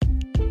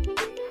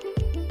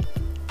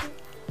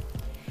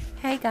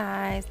Hey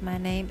guys, my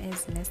name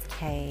is Miss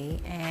K,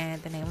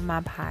 and the name of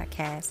my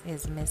podcast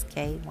is Miss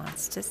K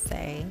Wants to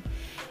Say.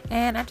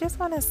 And I just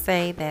want to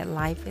say that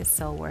life is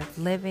so worth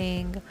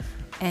living,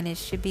 and it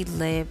should be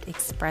lived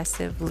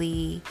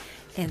expressively,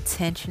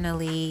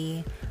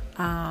 intentionally,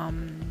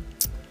 and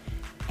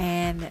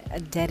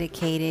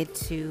dedicated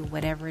to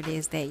whatever it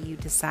is that you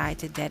decide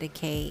to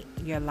dedicate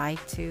your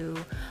life to.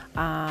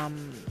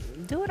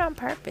 Do it on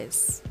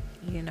purpose.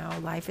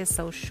 Life is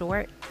so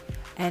short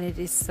and it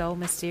is so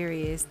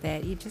mysterious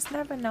that you just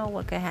never know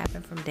what could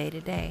happen from day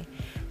to day.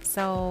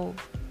 So,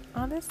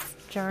 on this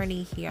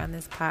journey here on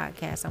this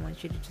podcast, I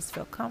want you to just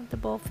feel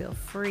comfortable, feel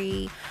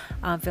free,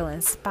 feel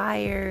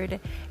inspired,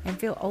 and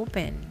feel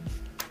open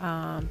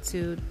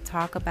to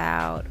talk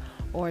about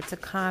or to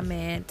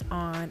comment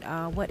on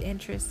what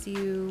interests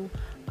you,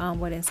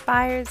 what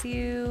inspires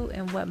you,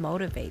 and what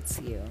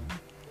motivates you.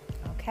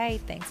 Okay,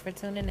 thanks for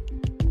tuning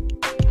in.